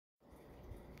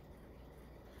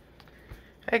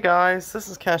Hey guys, this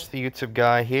is Cash the YouTube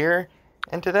Guy here,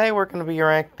 and today we're going to be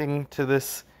reacting to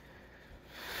this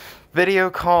video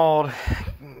called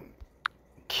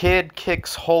Kid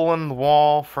Kicks Hole in the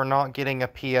Wall for Not Getting a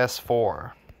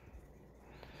PS4.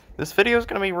 This video is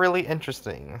going to be really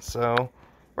interesting, so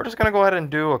we're just going to go ahead and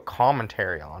do a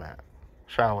commentary on it,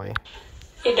 shall we?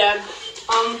 Hey Dad,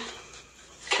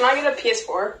 can I get a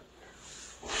PS4?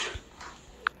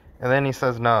 And then he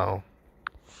says no.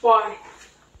 Why?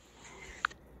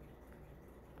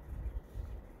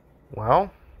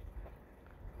 Well,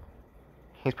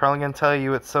 he's probably going to tell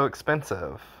you it's so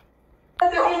expensive.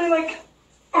 They're only like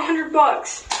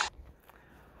 $100.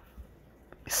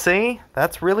 See?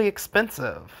 That's really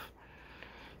expensive.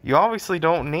 You obviously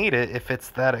don't need it if it's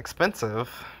that expensive.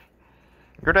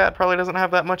 Your dad probably doesn't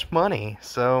have that much money,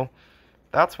 so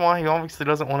that's why he obviously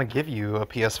doesn't want to give you a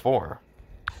PS4.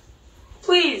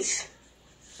 Please.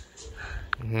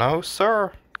 No,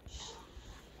 sir.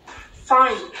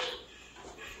 Fine.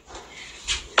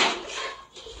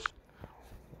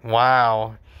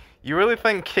 Wow. You really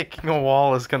think kicking a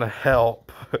wall is gonna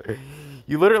help?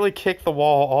 You literally kicked the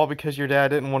wall all because your dad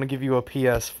didn't want to give you a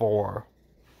PS4.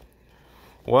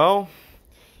 Well,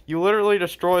 you literally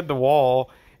destroyed the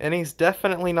wall, and he's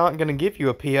definitely not gonna give you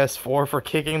a PS4 for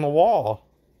kicking the wall.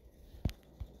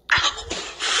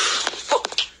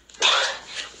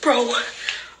 Bro,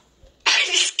 I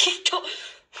just kicked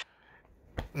off.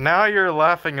 Now you're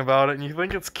laughing about it and you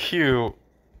think it's cute.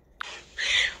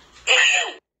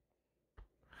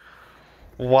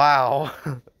 Wow.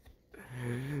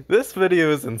 This video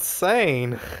is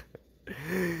insane.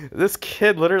 This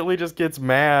kid literally just gets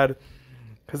mad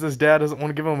because his dad doesn't want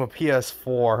to give him a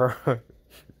PS4.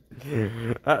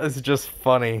 That is just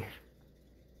funny.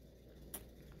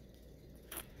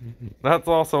 That's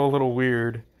also a little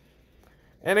weird.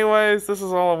 Anyways, this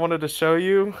is all I wanted to show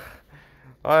you.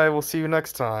 I will see you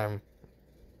next time.